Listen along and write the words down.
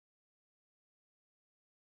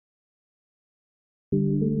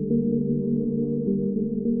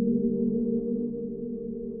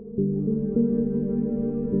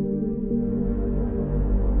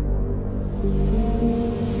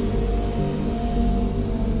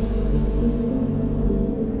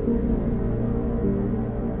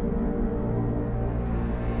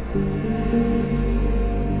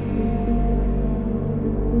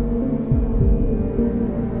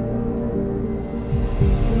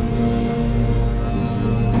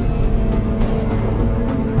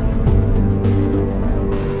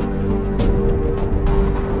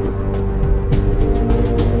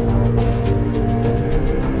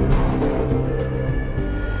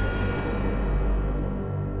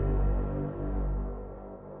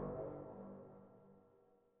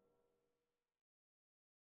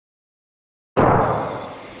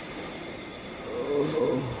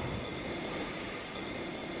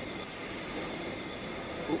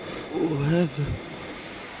Where's the...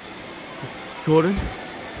 Gordon?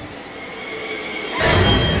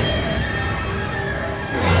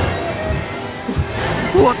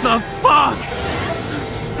 What the fuck?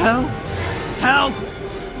 Help! Help!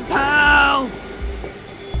 Help!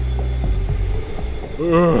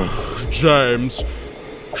 Ugh, James.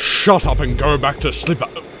 Shut up and go back to sleep.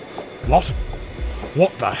 What?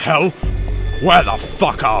 What the hell? Where the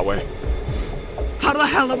fuck are we? How the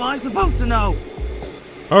hell am I supposed to know?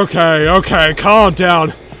 Okay, calm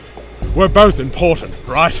down. We're both important,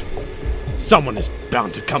 right? Someone is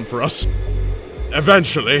bound to come for us.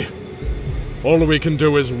 Eventually. All we can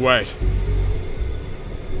do is wait.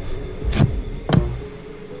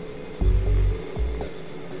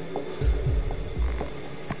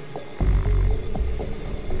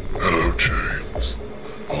 Hello, James.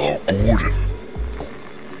 Hello, Gordon.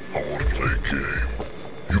 I want to play a game.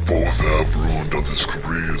 You both have ruined others'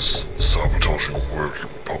 careers, sabotaging work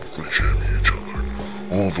and publicly shaming each other,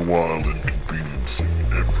 all the while inconveniencing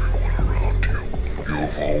everyone around you. You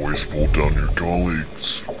have always pulled down your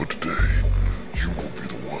colleagues, but today, you will be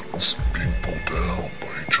the ones being pulled down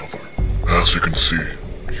by each other. As you can see,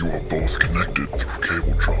 you are both connected through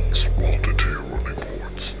cable drums welded to your running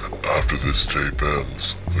boards. After this tape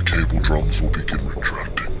ends, the cable drums will begin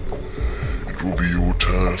retracting. It will be your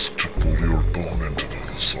task to pull your opponent into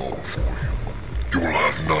the saw before you. You will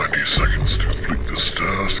have 90 seconds to complete this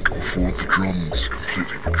task before the drums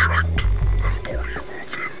completely retract and pull you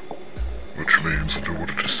both in. Which means that in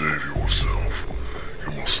order to save yourself,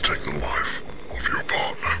 you must take the life of your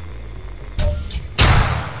partner.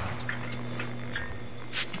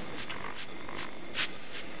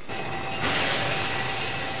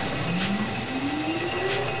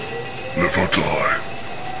 Live or die.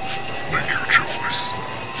 Make your choice.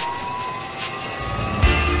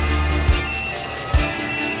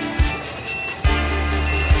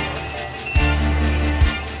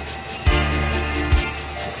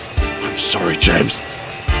 I'm sorry, James.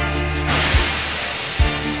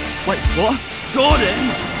 Wait, what? Gordon?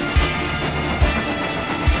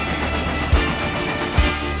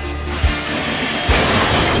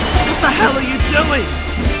 What the hell are you doing?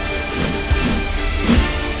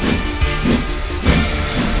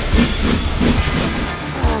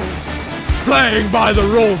 Playing by the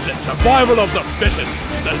rules, it's survival of the fittest.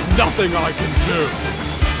 There's nothing I can do.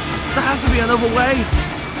 There has to be another way.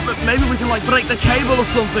 Maybe we can, like, break the cable or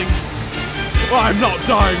something. I'm not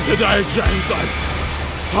dying today, James.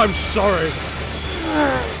 I'm sorry.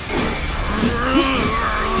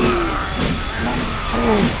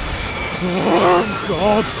 Oh,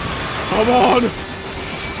 God. Come on.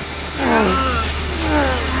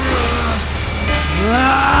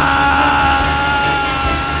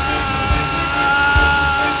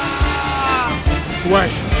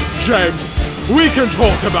 Wait, James, we can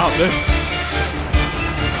talk about this.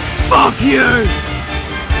 Fuck you!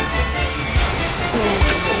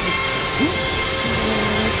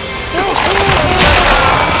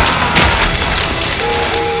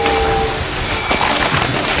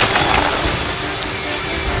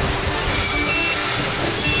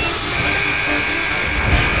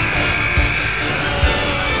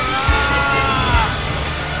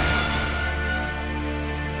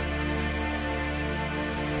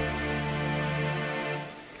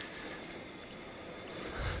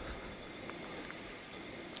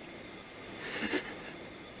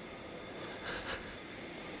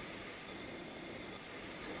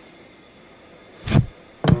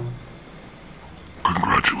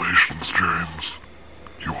 Congratulations, James.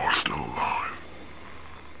 You are still alive.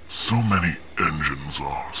 So many engines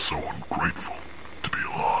are so ungrateful to be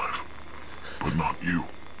alive, but not you.